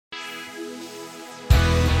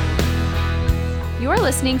You are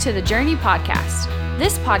listening to the Journey Podcast.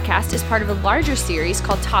 This podcast is part of a larger series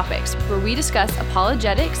called Topics, where we discuss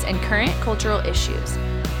apologetics and current cultural issues.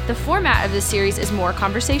 The format of this series is more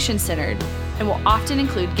conversation-centered and will often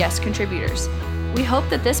include guest contributors. We hope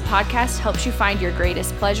that this podcast helps you find your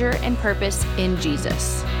greatest pleasure and purpose in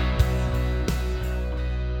Jesus.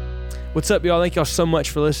 What's up, y'all? Thank y'all so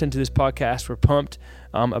much for listening to this podcast. We're pumped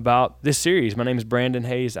about this series. My name is Brandon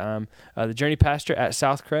Hayes. I'm the Journey Pastor at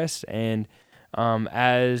Southcrest, and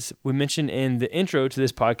as we mentioned in the intro to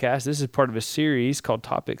this podcast, this is part of a series called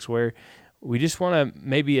Topics, where we just want to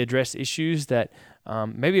maybe address issues that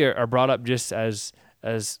maybe are brought up just as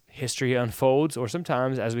history unfolds, or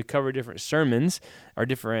sometimes as we cover different sermons or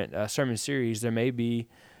different sermon series, there may be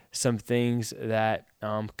some things that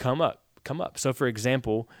come up. So, for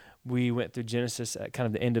example, we went through Genesis at kind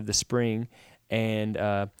of the end of the spring, and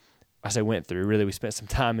I say went through, really we spent some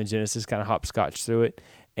time in Genesis, kind of hopscotch through it.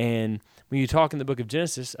 And when you talk in the book of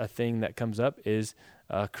Genesis, a thing that comes up is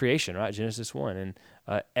creation, right? Genesis 1,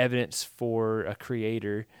 and evidence for a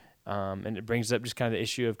creator. And it brings up just kind of the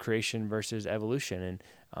issue of creation versus evolution.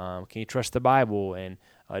 And can you trust the Bible? And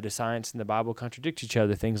does science and the Bible contradict each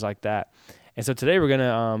other? Things like that. And so today we're going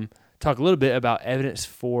to talk a little bit about evidence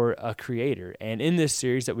for a creator. And in this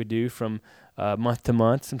series that we do from month to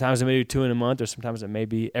month, sometimes it may do 2 in a month, or sometimes it may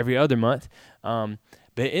be every other month.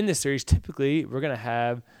 But in this series, typically, we're going to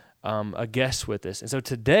have a guest with us. And so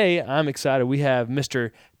today, I'm excited. We have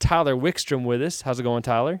Mr. Tyler Wixtrom with us. How's it going,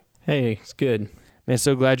 Tyler? Hey, it's good. Man,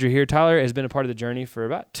 so glad you're here. Tyler has been a part of the journey for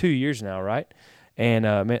about 2 years now, right? And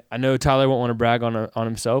man, I know Tyler won't want to brag on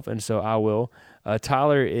himself, and so I will.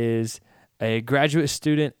 Tyler is a graduate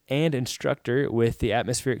student and instructor with the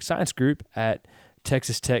Atmospheric Science Group at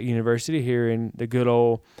Texas Tech University here in the good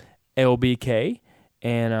old LBK.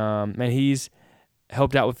 And man, he's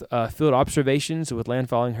helped out with field observations with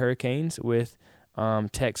landfalling hurricanes with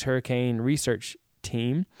Tech's hurricane research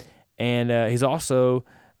team. And he's also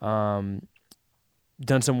done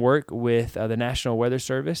some work with the National Weather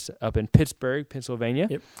Service up in Pittsburgh, Pennsylvania.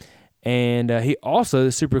 Yep. And he also,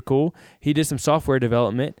 super cool, he did some software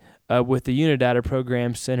development with the Unidata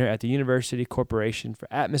Program Center at the University Corporation for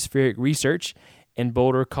Atmospheric Research in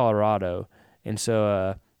Boulder, Colorado. And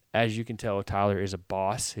so, as you can tell, Tyler is a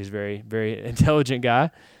boss. He's a very, very intelligent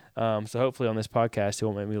guy. So hopefully on this podcast, he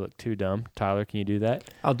won't make me look too dumb. Tyler, can you do that?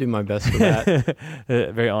 I'll do my best for that.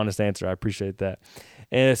 Very honest answer. I appreciate that.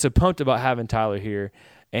 And so pumped about having Tyler here.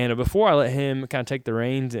 And before I let him kind of take the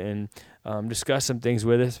reins and discuss some things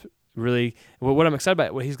with us, really, what I'm excited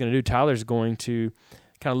about, what he's going to do, Tyler's going to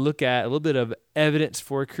kind of look at a little bit of evidence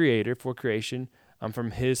for a creator, for creation,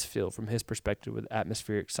 from his field, from his perspective with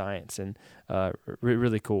atmospheric science, and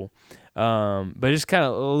really cool. But just kind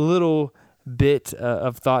of a little bit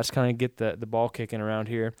of thoughts, kind of get the ball kicking around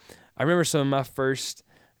here. I remember some of my first,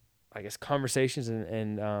 I guess, conversations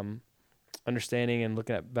and understanding and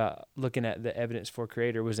looking at the evidence for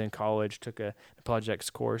creator was in college. Took an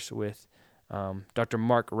apologetics course with Dr.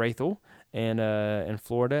 Mark Rathel in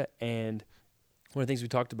Florida, and one of the things we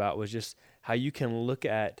talked about was just how you can look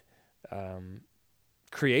at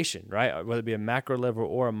creation, right? Whether it be a macro level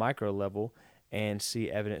or a micro level, and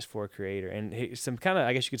see evidence for a creator. And some kind of,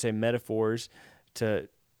 I guess you could say, metaphors to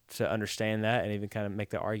understand that, and even kind of make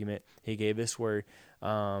the argument he gave us where,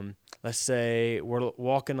 let's say we're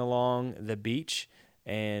walking along the beach,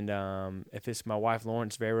 and if it's my wife Lauren,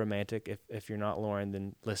 it's very romantic. If you're not Lauren,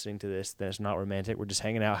 then listening to this, then it's not romantic. We're just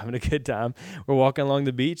hanging out, having a good time. We're walking along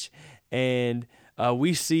the beach, and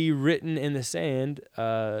we see written in the sand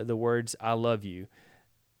the words, "I love you."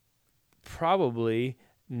 Probably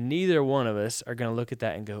neither one of us are going to look at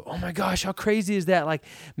that and go, "Oh my gosh, how crazy is that?" Like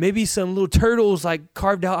maybe some little turtles like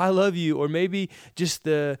carved out "I love you," or maybe just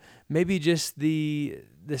the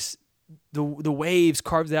waves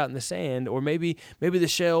carved out in the sand, or maybe the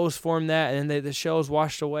shells formed that and then the shells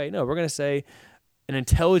washed away. No, we're going to say an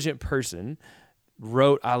intelligent person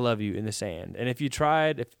wrote "I love you" in the sand. And if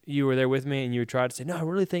you were there with me and you tried to say, "No, I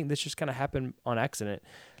really think this just kind of happened on accident,"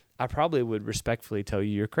 I probably would respectfully tell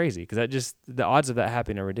you you're crazy, because the odds of that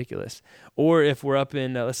happening are ridiculous. Or if we're up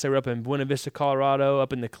in, let's say we're up in Buena Vista, Colorado,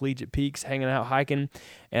 up in the Collegiate Peaks, hanging out hiking,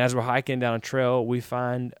 and as we're hiking down a trail, we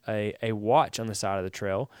find a watch on the side of the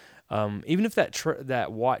trail. Even if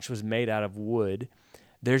that watch was made out of wood,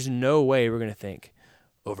 there's no way we're going to think,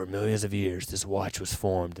 over millions of years, this watch was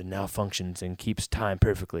formed and now functions and keeps time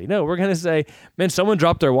perfectly. No, we're going to say, man, someone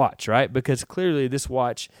dropped their watch, right? Because clearly this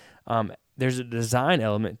watch, there's a design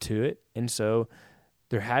element to it, and so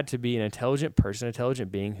there had to be an intelligent person,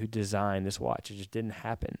 intelligent being who designed this watch. It just didn't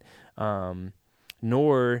happen.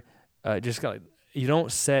 Nor just kind of, you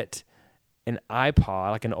don't set an iPod,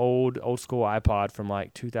 like an old school iPod from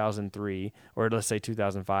like 2003, or let's say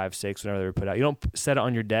 2005, 6, whenever they were put out. You don't set it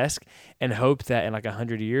on your desk and hope that in like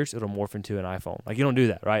 100 years it'll morph into an iPhone. Like, you don't do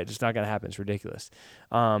that, right? It's just not going to happen. It's ridiculous.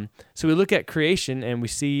 So we look at creation and we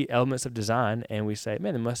see elements of design and we say,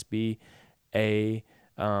 man, there must be a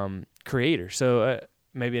creator. So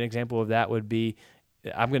maybe an example of that would be,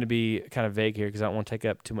 I'm going to be kind of vague here because I don't want to take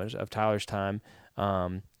up too much of Tyler's time,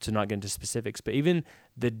 to not get into specifics, but even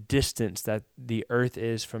the distance that the earth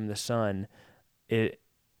is from the sun, it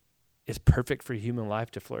is perfect for human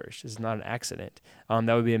life to flourish. It's not an accident.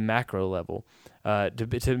 That would be a macro level.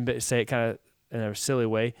 To say it kind of in a silly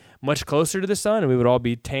way, much closer to the sun, and we would all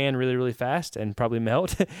be tan really, really fast and probably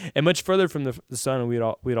melt, and much further from the sun, and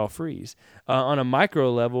we'd all freeze. On a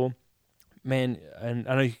micro level, man, and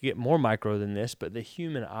I know you could get more micro than this, but the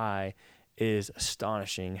human eye is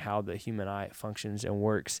astonishing how the human eye functions and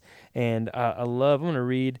works. And I'm going to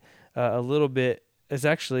read a little bit. It's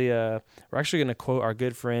actually, we're actually going to quote our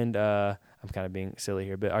good friend, I'm kind of being silly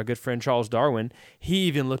here, but our good friend Charles Darwin. He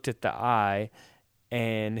even looked at the eye,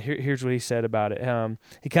 and here's what he said about it.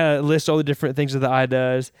 He kind of lists all the different things that the eye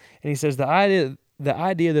does, and he says the idea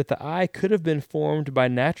that the eye could have been formed by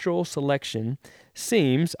natural selection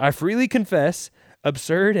seems, I freely confess,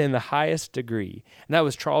 absurd in the highest degree. And that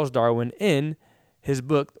was Charles Darwin in his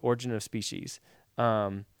book, The Origin of Species.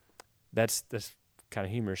 That's kind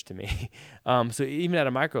of humorous to me. So even at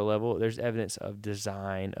a micro level, there's evidence of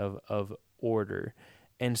design, of order.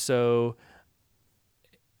 And so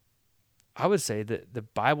I would say that the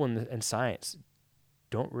Bible and science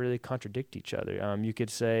don't really contradict each other. You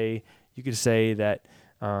could say that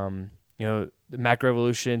the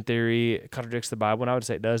macroevolution theory contradicts the Bible, and I would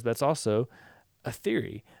say it does, but it's also a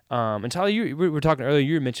theory. And Tyler, we were talking earlier,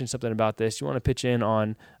 you mentioned something about this. You want to pitch in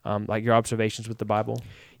on like your observations with the Bible?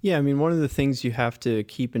 Yeah, I mean, one of the things you have to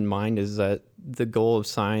keep in mind is that the goal of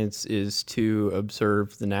science is to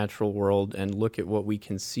observe the natural world and look at what we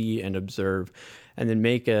can see and observe, and then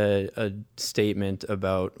make a statement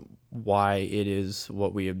about why it is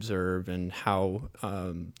what we observe and how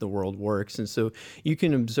the world works. And so you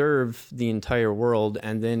can observe the entire world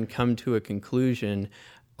and then come to a conclusion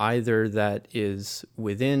either that is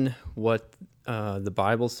within what the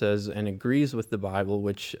Bible says and agrees with the Bible,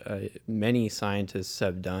 which many scientists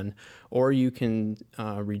have done, or you can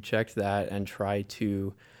reject that and try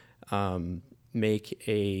to make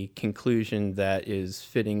a conclusion that is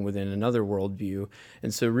fitting within another worldview.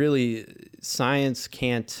 And so really, science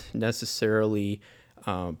can't necessarily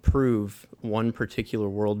prove one particular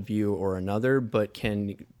worldview or another, but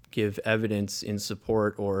can give evidence in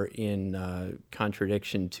support or in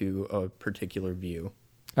contradiction to a particular view.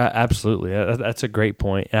 Absolutely. That's a great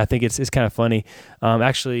point. And I think it's kind of funny.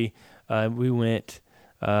 Actually, we went,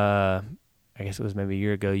 I guess it was maybe a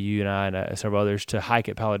year ago, you and I and several others, to hike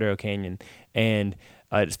at Paladero Canyon. And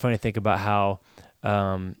it's funny to think about how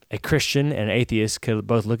a Christian and an atheist could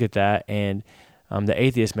both look at that, and the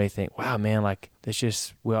atheist may think, wow, man, like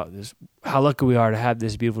how lucky we are to have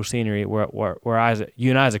this beautiful scenery, where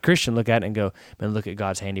you and I as a Christian look at it and go, man, look at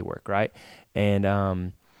God's handiwork, right?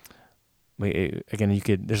 And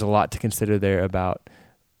there's a lot to consider there about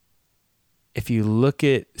if you look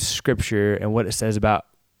at Scripture and what it says about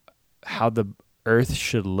how the earth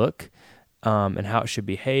should look and how it should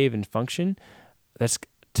behave and function.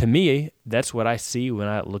 To me, that's what I see when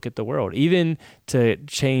I look at the world. Even to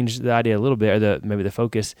change the idea a little bit, or maybe the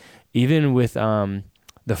focus, even with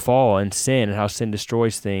the fall and sin and how sin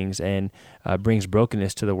destroys things and brings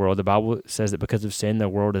brokenness to the world. The Bible says that because of sin, the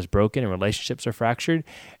world is broken and relationships are fractured.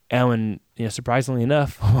 And surprisingly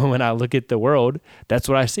enough, when I look at the world, that's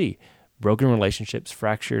what I see: broken relationships,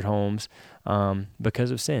 fractured homes,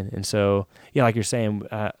 because of sin. And so, like you're saying,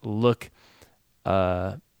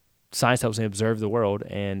 science helps me observe the world,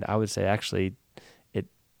 and I would say actually it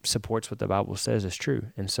supports what the Bible says is true.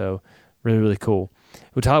 And so really, really cool.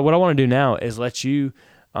 Well, Tyler, what I want to do now is let you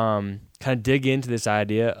kind of dig into this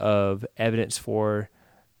idea of evidence for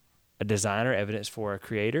a designer, evidence for a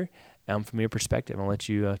creator, from your perspective. I'll let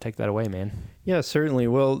you take that away, man. Yeah, certainly.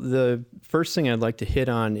 Well, the first thing I'd like to hit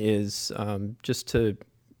on is just to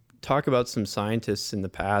talk about some scientists in the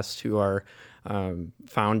past who are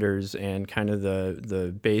founders and kind of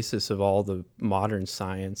the basis of all the modern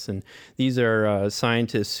science. And these are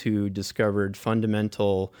scientists who discovered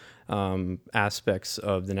fundamental aspects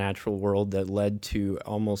of the natural world that led to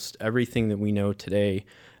almost everything that we know today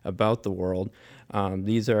about the world.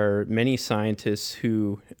 These are many scientists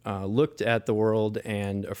who looked at the world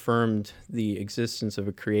and affirmed the existence of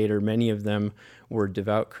a creator. Many of them were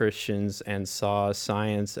devout Christians and saw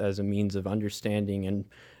science as a means of understanding and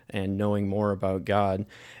and knowing more about God.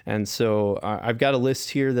 And so I've got a list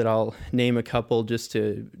here that I'll name a couple just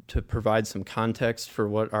to provide some context for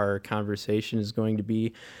what our conversation is going to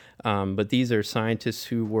be. But these are scientists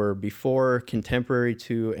who were before, contemporary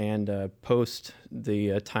to, and post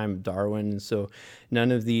the time of Darwin. And so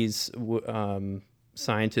none of these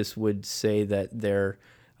scientists would say that their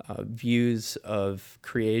views of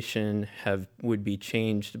creation would be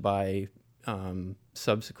changed by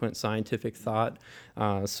subsequent scientific thought.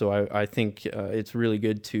 So I think it's really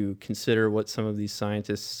good to consider what some of these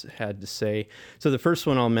scientists had to say. So the first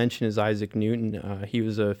one I'll mention is Isaac Newton. He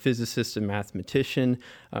was a physicist and mathematician,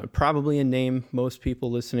 probably a name most people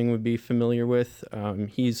listening would be familiar with.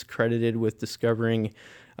 He's credited with discovering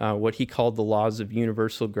what he called the laws of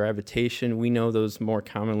universal gravitation. We know those more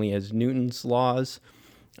commonly as Newton's laws.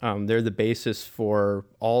 They're the basis for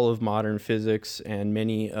all of modern physics and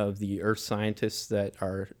many of the earth scientists that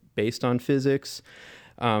are based on physics.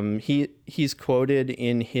 He's quoted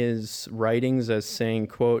in his writings as saying,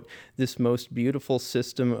 quote, "This most beautiful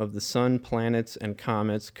system of the sun, planets, and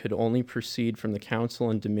comets could only proceed from the counsel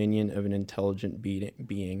and dominion of an intelligent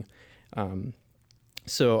being."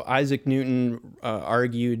 So Isaac Newton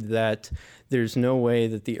argued that there's no way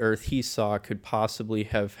that the earth he saw could possibly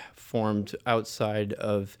have formed outside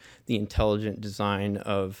of the intelligent design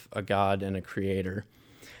of a God and a creator.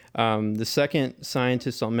 The second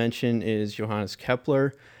scientist I'll mention is Johannes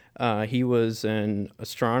Kepler. He was an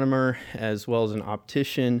astronomer as well as an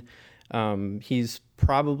optician. He's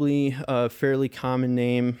probably a fairly common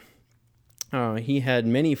name. He had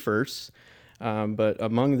many firsts. But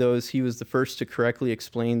among those, he was the first to correctly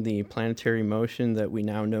explain the planetary motion that we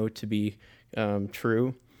now know to be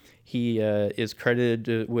true. He is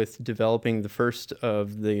credited with developing the first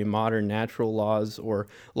of the modern natural laws, or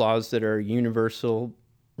laws that are universal,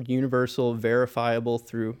 verifiable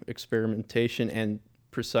through experimentation, and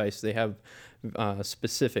precise. They have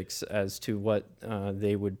specifics as to what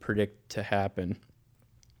they would predict to happen.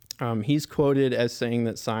 He's quoted as saying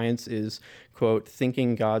that science is, quote,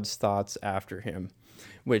 "thinking God's thoughts after him,"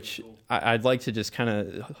 which I'd like to just kind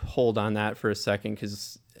of hold on that for a second,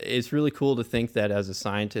 because it's really cool to think that as a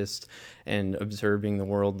scientist and observing the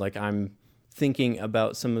world, like I'm thinking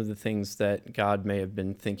about some of the things that God may have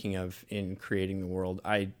been thinking of in creating the world.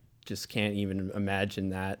 I just can't even imagine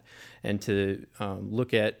that. And to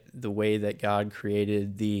look at the way that God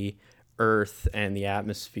created the earth and the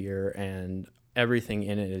atmosphere and everything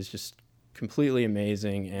in it is just completely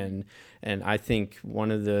amazing. And I think one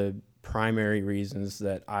of the primary reasons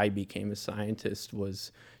that I became a scientist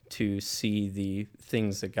was to see the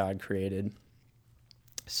things that God created.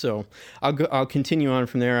 So I'll continue on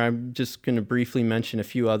from there. I'm just going to briefly mention a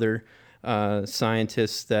few other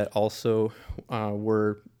scientists that also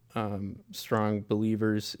were strong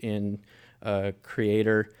believers in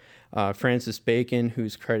creator. Francis Bacon,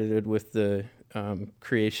 who's credited with the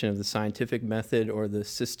creation of the scientific method, or the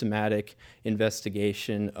systematic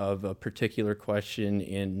investigation of a particular question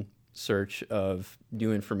in search of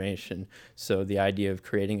new information. So the idea of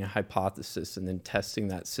creating a hypothesis and then testing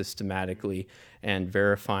that systematically and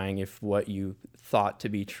verifying if what you thought to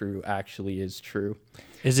be true actually is true.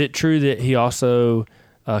 Is it true that he also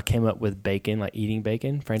came up with bacon, like eating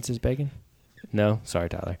bacon, Francis Bacon? No? Sorry,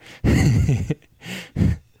 Tyler.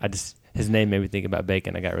 His name made me think about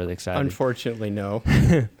bacon. I got really excited. Unfortunately, no.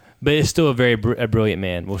 But it's still a very brilliant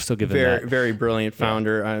man. We'll still give him that. Very brilliant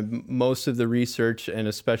founder. Yeah. Most of the research, and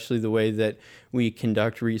especially the way that we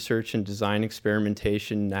conduct research and design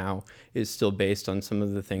experimentation now, is still based on some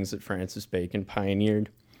of the things that Francis Bacon pioneered.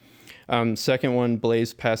 Second one,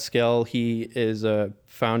 Blaise Pascal. He is a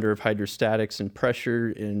founder of hydrostatics and pressure,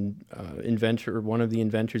 and one of the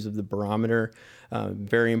inventors of the barometer.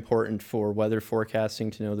 Very important for weather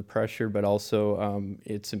forecasting to know the pressure, but also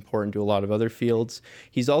it's important to a lot of other fields.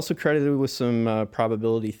 He's also credited with some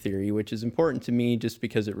probability theory, which is important to me just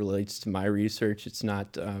because it relates to my research. It's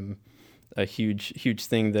not a huge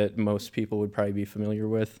thing that most people would probably be familiar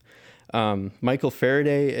with. Michael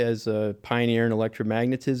Faraday as a pioneer in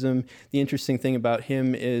electromagnetism. The interesting thing about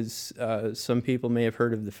him is some people may have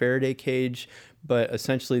heard of the Faraday cage, but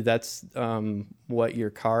essentially that's what your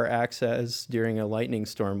car acts as during a lightning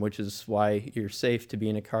storm, which is why you're safe to be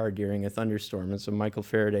in a car during a thunderstorm. And so Michael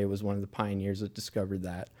Faraday was one of the pioneers that discovered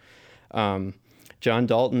that. John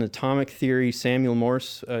Dalton, atomic theory. Samuel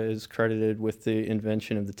Morse is credited with the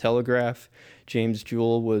invention of the telegraph. James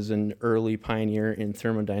Joule was an early pioneer in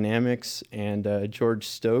thermodynamics. And George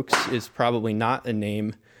Stokes is probably not a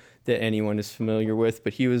name that anyone is familiar with,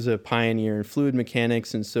 but he was a pioneer in fluid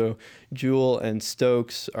mechanics, and so Joule and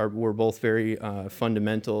Stokes were both very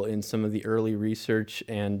fundamental in some of the early research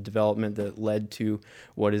and development that led to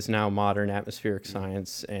what is now modern atmospheric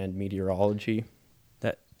science and meteorology.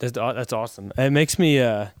 That's awesome. It makes me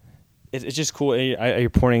it's just cool. You're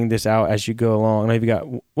pointing this out as you go along. Maybe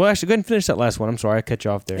actually, go ahead and finish that last one. I'm sorry, I cut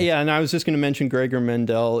you off there. Yeah, and I was just going to mention Gregor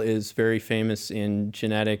Mendel is very famous in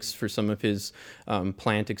genetics for some of his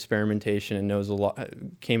plant experimentation, and knows a lot.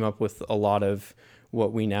 Came up with a lot of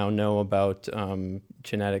what we now know about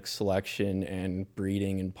genetic selection and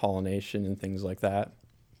breeding and pollination and things like that.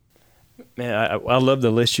 Man, I love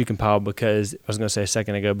the list you compiled, because I was going to say a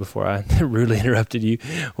second ago before I rudely interrupted you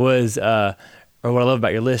was, or what I love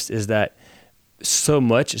about your list is that so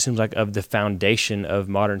much, it seems like, of the foundation of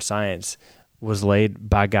modern science was laid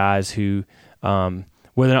by guys who, whether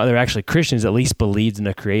or not they're actually Christians, at least believed in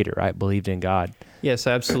a creator, right? Believed in God. Yes,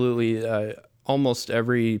 absolutely. Almost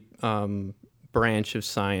every branch of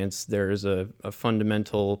science, there is a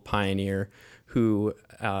fundamental pioneer who,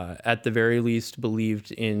 at the very least,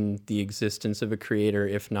 believed in the existence of a creator,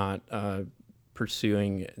 if not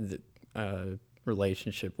pursuing the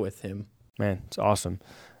relationship with him. Man, it's awesome.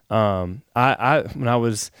 When we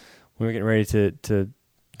were getting ready to do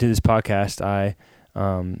this podcast, I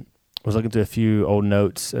was looking through a few old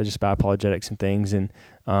notes just about apologetics and things, and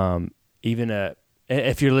even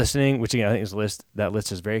if you're listening, which again I think that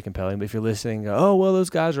list is very compelling, but if you're listening, oh well, those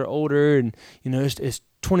guys are older, and it's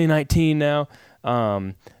 2019 now.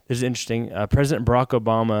 This is interesting. President Barack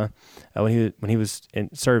Obama, when he was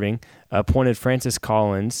serving, appointed Francis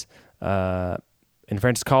Collins. And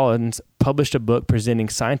Francis Collins published a book presenting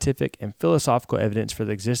scientific and philosophical evidence for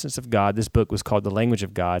the existence of God. This book was called The Language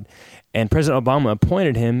of God. And President Obama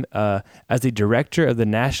appointed him as the director of the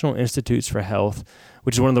National Institutes for Health,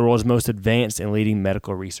 which is one of the world's most advanced and leading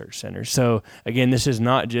medical research centers. So again, this is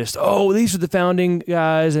not just, these are the founding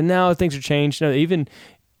guys and now things are changed. No,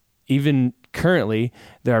 even currently,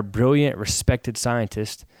 there are brilliant, respected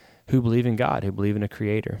scientists who believe in God, who believe in a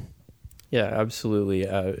creator. Yeah, absolutely.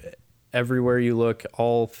 Everywhere you look,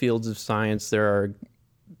 all fields of science, there are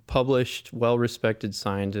published, well-respected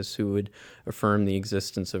scientists who would affirm the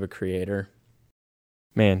existence of a creator.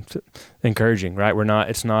 Man, encouraging, right? You're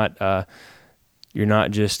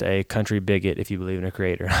not just a country bigot if you believe in a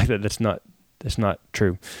creator. That's not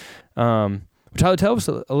true. Tyler, tell us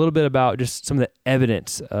a little bit about just some of the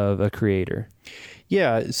evidence of a creator.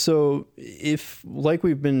 Yeah, so if, like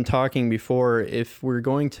we've been talking before, if we're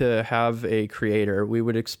going to have a creator, we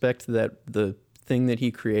would expect that the thing that he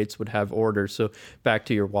creates would have order. So back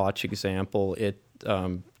to your watch example, it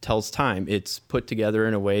tells time. It's put together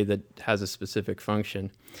in a way that has a specific function.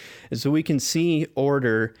 And so we can see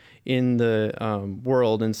order in the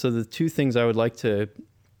world. And so the two things I would like to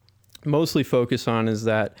mostly focus on is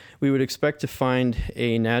that we would expect to find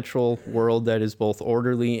a natural world that is both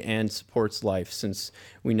orderly and supports life, since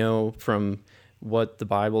we know from what the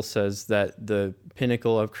Bible says that the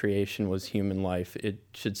pinnacle of creation was human life. It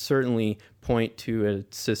should certainly point to a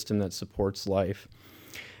system that supports life.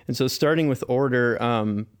 And so starting with order,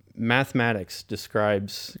 mathematics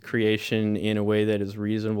describes creation in a way that is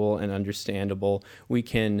reasonable and understandable. We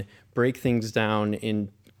can break things down in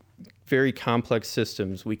very complex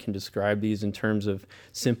systems. We can describe these in terms of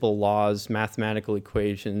simple laws, mathematical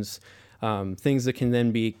equations, things that can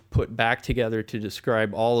then be put back together to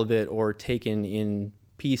describe all of it, or taken in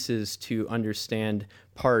pieces to understand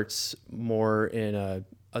parts more in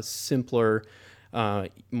a simpler,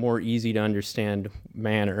 more easy to understand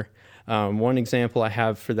manner. One example I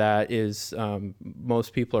have for that is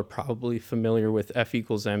most people are probably familiar with F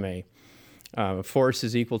equals ma. Force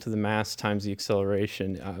is equal to the mass times the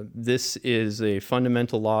acceleration. This is a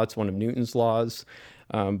fundamental law. It's one of Newton's laws,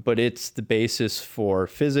 but it's the basis for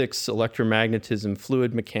physics, electromagnetism,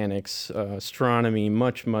 fluid mechanics, astronomy,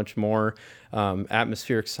 much, much more.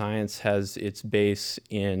 Atmospheric science has its base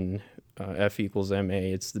in F equals ma.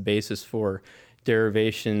 It's the basis for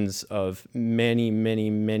derivations of many, many,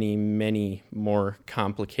 many, many more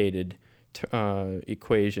complicated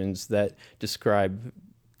equations that describe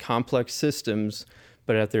complex systems,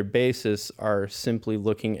 but at their basis are simply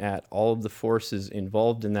looking at all of the forces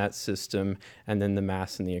involved in that system and then the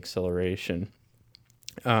mass and the acceleration.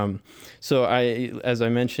 So as I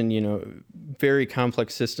mentioned, very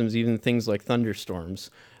complex systems, even things like thunderstorms,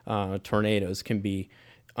 tornadoes, can be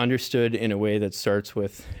understood in a way that starts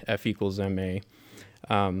with F equals ma.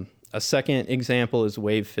 A second example is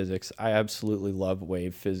wave physics. I absolutely love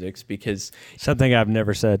wave physics because... Something I've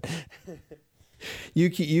never said.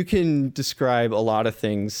 You can describe a lot of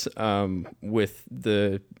things with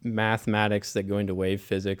the mathematics that go into wave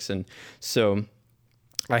physics, and so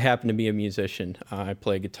I happen to be a musician. I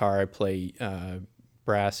play guitar, I play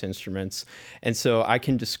brass instruments, and so I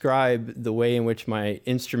can describe the way in which my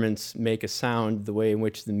instruments make a sound, the way in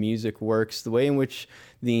which the music works, the way in which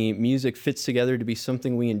the music fits together to be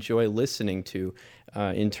something we enjoy listening to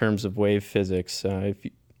in terms of wave physics. I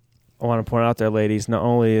want to point out there, ladies, not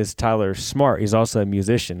only is Tyler smart, he's also a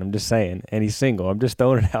musician. I'm just saying. And he's single. I'm just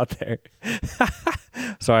throwing it out there.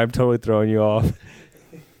 Sorry, I'm totally throwing you off.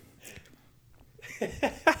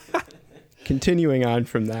 Continuing on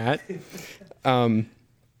from that,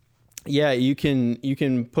 you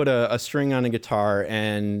can put a string on a guitar,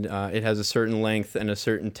 and it has a certain length and a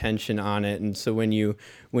certain tension on it. And so when you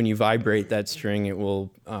vibrate that string, it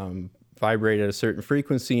will vibrate at a certain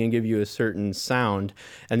frequency and give you a certain sound,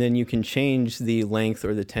 and then you can change the length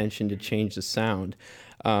or the tension to change the sound.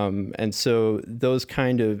 And so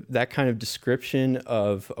that kind of description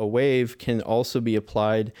of a wave can also be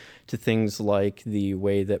applied to things like the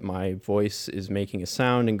way that my voice is making a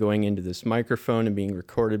sound and going into this microphone and being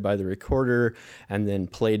recorded by the recorder and then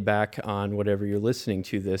played back on whatever you're listening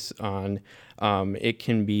to this on. It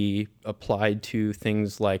can be applied to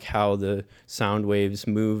things like how the sound waves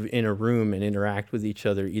move in a room and interact with each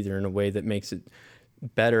other, either in a way that makes it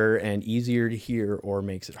better and easier to hear or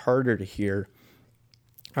makes it harder to hear.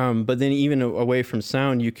 But then even away from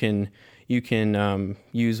sound, you can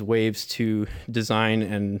use waves to design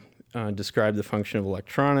and describe the function of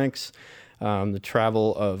electronics, the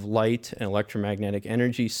travel of light and electromagnetic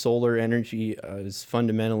energy. Solar energy is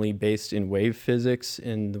fundamentally based in wave physics,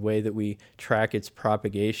 in the way that we track its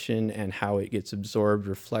propagation and how it gets absorbed,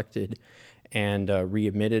 reflected, and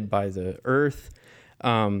re-emitted by the Earth.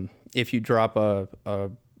 If you drop a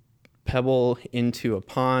pebble into a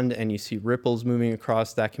pond and you see ripples moving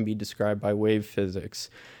across, that can be described by wave physics.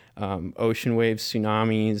 Ocean waves,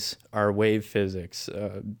 tsunamis are wave physics.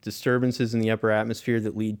 Disturbances in the upper atmosphere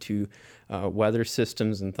that lead to weather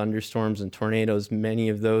systems and thunderstorms and tornadoes, many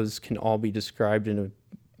of those can all be described in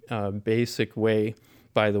a basic way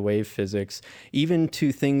by the wave physics. Even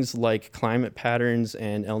to things like climate patterns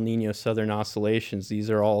and El Nino southern oscillations, these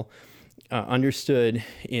are all understood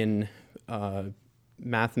in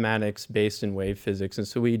mathematics based in wave physics, and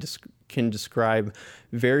so we can describe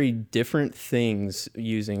very different things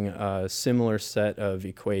using a similar set of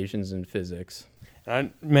equations in physics.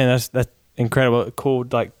 Man, that's incredible, cool.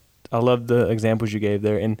 Like, I love the examples you gave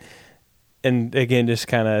there, and again, just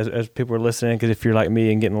kind of as people are listening, because if you're like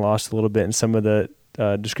me and getting lost a little bit in some of the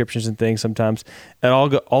descriptions and things, sometimes, and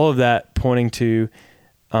all of that pointing to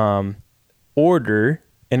order.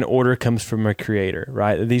 And order comes from a creator,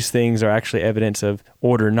 right? These things are actually evidence of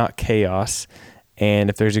order, not chaos. And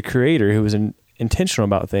if there's a creator who was intentional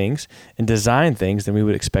about things and designed things, then we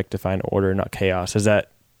would expect to find order, not chaos. Is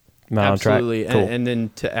that on track? Absolutely. Cool. And then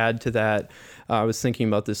to add to that, I was thinking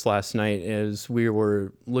about this last night as we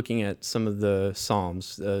were looking at some of the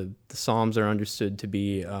Psalms. The Psalms are understood to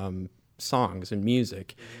be songs and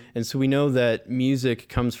music. And so we know that music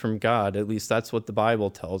comes from God, at least that's what the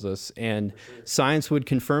Bible tells us. And science would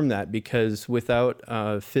confirm that, because without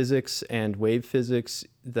physics and wave physics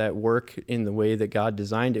that work in the way that God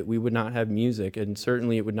designed it, we would not have music. And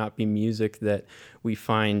certainly it would not be music that we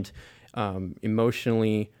find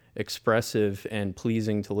emotionally expressive and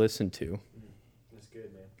pleasing to listen to. That's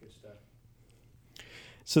good, man. Good stuff.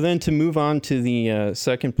 So then to move on to the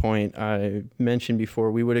second point I mentioned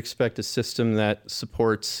before, we would expect a system that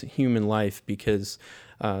supports human life, because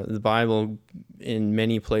the Bible in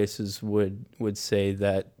many places would say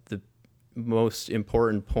that the most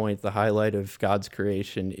important point, the highlight of God's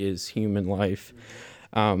creation, is human life.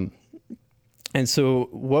 And so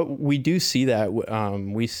what we do see that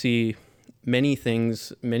we see many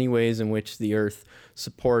things, many ways in which the earth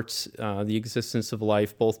supports the existence of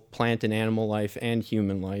life, both plant and animal life and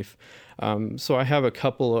human life. So I have a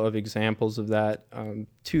couple of examples of that,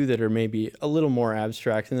 two that are maybe a little more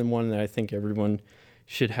abstract, and then one that I think everyone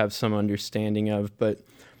should have some understanding of. But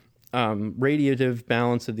radiative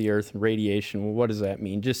balance of the earth and radiation, well, what does that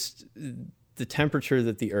mean? Just the temperature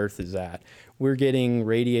that the earth is at. We're getting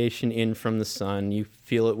radiation in from the sun. You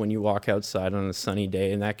feel it when you walk outside on a sunny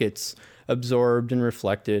day, and that gets absorbed and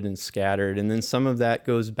reflected and scattered. And then some of that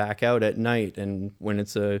goes back out at night. And when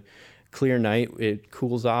it's a clear night, it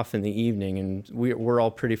cools off in the evening. And we're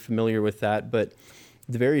all pretty familiar with that. But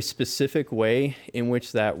the very specific way in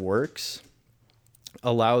which that works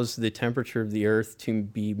allows the temperature of the earth to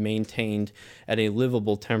be maintained at a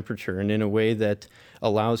livable temperature and in a way that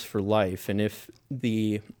allows for life. And if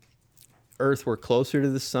the Earth were closer to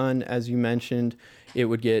the sun, as you mentioned, it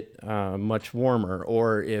would get much warmer.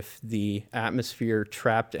 Or if the atmosphere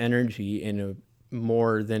trapped energy in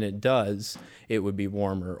more than it does, it would be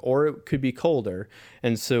warmer. Or it could be colder.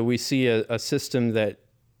 And so we see a system that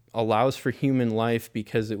allows for human life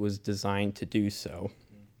because it was designed to do so.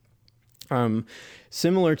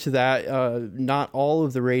 Similar to that, not all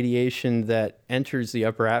of the radiation that enters the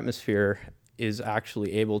upper atmosphere is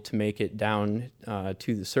actually able to make it down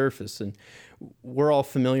to the surface. And we're all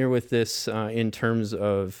familiar with this in terms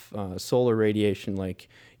of solar radiation, like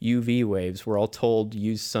UV waves. We're all told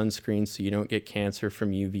use sunscreen so you don't get cancer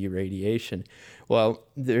from UV radiation. Well,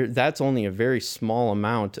 that's only a very small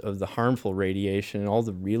amount of the harmful radiation, and all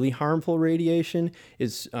the really harmful radiation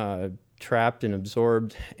is trapped and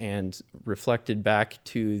absorbed and reflected back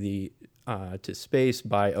to space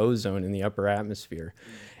by ozone in the upper atmosphere.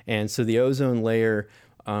 And so the ozone layer,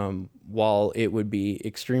 while it would be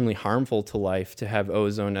extremely harmful to life to have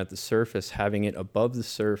ozone at the surface, having it above the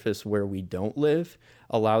surface where we don't live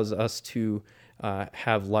allows us to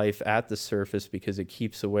have life at the surface because it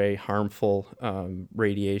keeps away harmful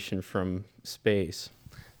radiation from space.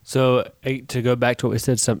 So to go back to what we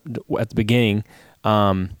said at the beginning,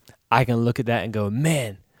 I can look at that and go,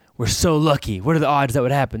 man, we're so lucky. What are the odds that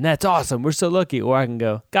would happen? That's awesome. We're so lucky. Or I can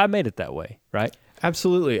go, God made it that way, right?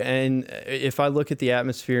 Absolutely. And if I look at the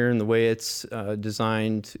atmosphere and the way it's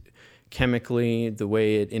designed chemically, the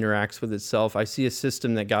way it interacts with itself, I see a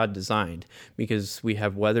system that God designed because we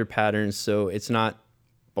have weather patterns. So it's not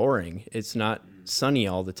boring. It's not sunny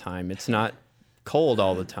all the time. It's not cold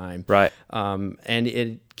all the time. Right. And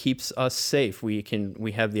it keeps us safe. We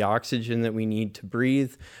have the oxygen that we need to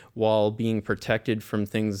breathe while being protected from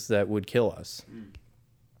things that would kill us.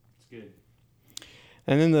 That's good.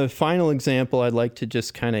 And then the final example I'd like to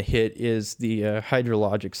just kind of hit is the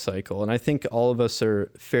hydrologic cycle. And I think all of us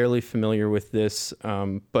are fairly familiar with this,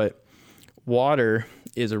 but water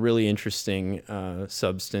is a really interesting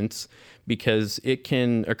substance because it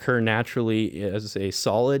can occur naturally as a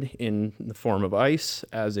solid in the form of ice,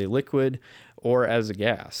 as a liquid, or as a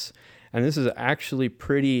gas. And this is actually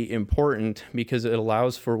pretty important because it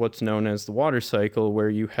allows for what's known as the water cycle, where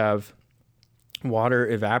you have water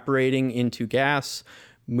evaporating into gas,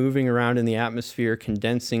 moving around in the atmosphere,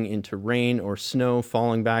 condensing into rain or snow,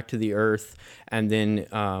 falling back to the earth, and then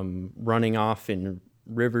running off in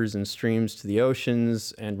rivers and streams to the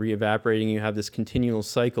oceans and re-evaporating. You have this continual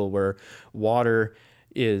cycle where water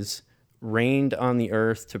is rained on the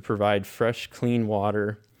earth to provide fresh, clean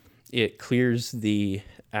water. It clears the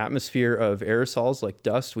atmosphere of aerosols like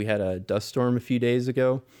dust. We had a dust storm a few days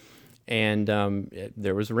ago, and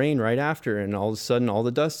there was rain right after, and all of a sudden all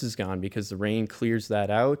the dust is gone because the rain clears that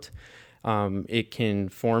out. It can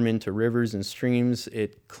form into rivers and streams.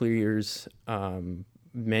 It clears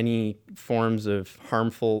many forms of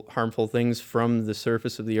harmful things from the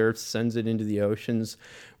surface of the earth, sends it into the oceans,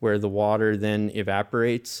 where the water then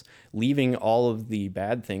evaporates, leaving all of the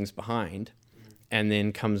bad things behind, and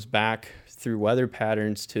then comes back through weather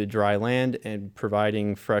patterns to dry land and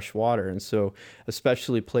providing fresh water. And so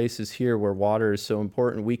especially places here where water is so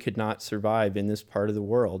important, we could not survive in this part of the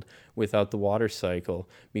world without the water cycle,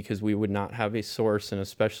 because we would not have a source, and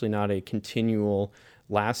especially not a continual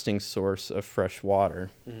lasting source of fresh water.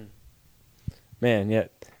 Mm-hmm. Man, yeah,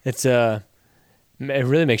 it's it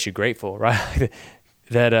really makes you grateful, right?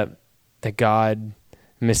 that God.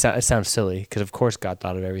 I mean, it sounds silly because of course God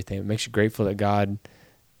thought of everything. It makes you grateful that God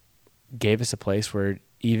gave us a place where,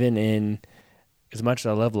 even in as much as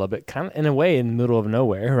I love it, kind of in a way in the middle of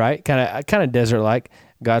nowhere, right? Kind of desert-like,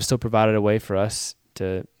 God still provided a way for us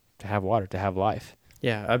to have water, to have life.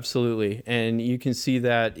 Yeah, absolutely. And you can see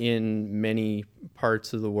that in many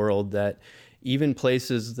parts of the world, that even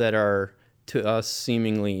places that are to us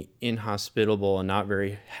seemingly inhospitable and not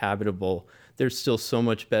very habitable, they're still so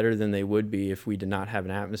much better than they would be if we did not have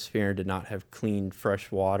an atmosphere, did not have clean,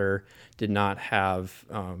 fresh water, did not have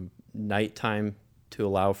nighttime to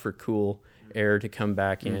allow for cool air to come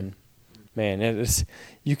back in. Man,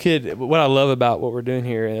 what I love about what we're doing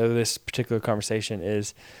here in this particular conversation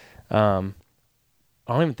is, I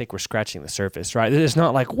don't even think we're scratching the surface, right? It's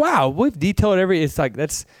not like, wow, we've detailed it's like,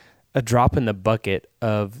 that's a drop in the bucket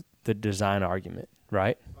of the design argument,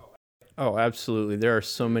 right? Oh, absolutely. There are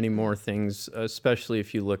so many more things, especially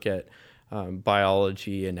if you look at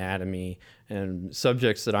biology, anatomy, and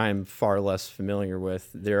subjects that I am far less familiar with.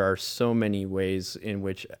 There are so many ways in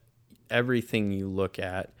which everything you look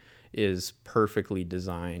at is perfectly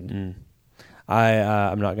designed.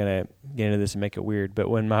 I'm not going to get into this and make it weird, but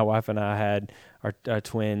when my wife and I had our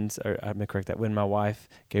twins, or I'm going to correct that, when my wife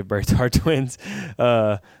gave birth to our twins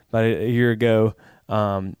about a year ago,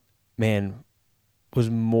 man, was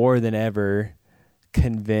more than ever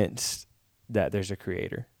convinced that there's a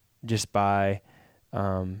creator, just by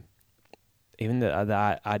even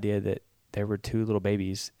the idea that there were 2 little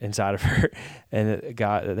babies inside of her, and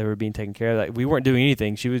that they were being taken care of. Like, we weren't doing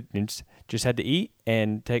anything. She was just had to eat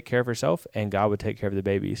and take care of herself, and God would take care of the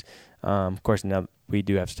babies. Of course, now we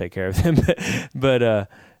do have to take care of them, but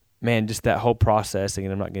man, just that whole process.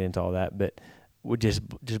 Again, I'm not getting into all that, but would just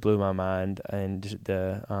blew my mind, and just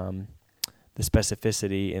the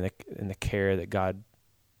specificity and the care that God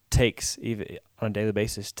takes even on a daily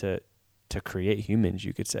basis to create humans,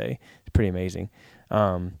 you could say. It's pretty amazing.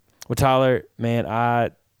 Well, Tyler, man,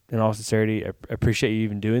 I, in all sincerity, appreciate you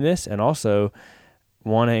even doing this, and also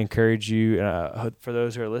want to encourage you, for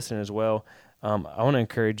those who are listening as well, I want to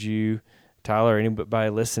encourage you, Tyler, or anybody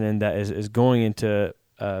listening that is going into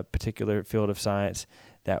a particular field of science,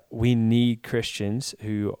 that we need Christians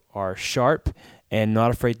who are sharp and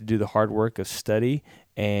not afraid to do the hard work of study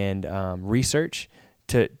and research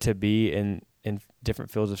to be in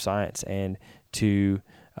different fields of science, and to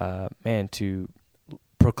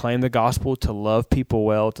proclaim the gospel, to love people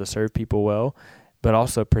well, to serve people well, but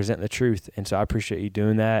also present the truth. And so I appreciate you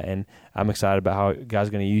doing that, and I'm excited about how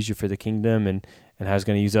God's going to use you for the kingdom, and how He's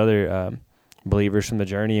going to use other believers from the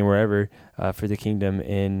journey and wherever for the kingdom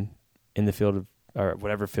in the field of, or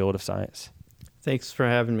whatever field of science. Thanks for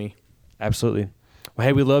having me. Absolutely. Well,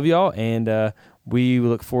 hey, we love y'all, and we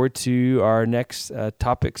look forward to our next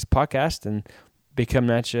Topics podcast, and be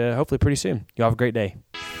coming at you hopefully pretty soon. Y'all have a great day.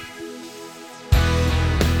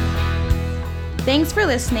 Thanks for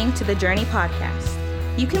listening to the Journey Podcast.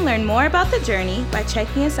 You can learn more about The Journey by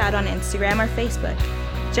checking us out on Instagram or Facebook.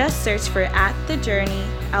 Just search for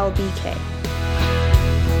 @TheJourneyLBK.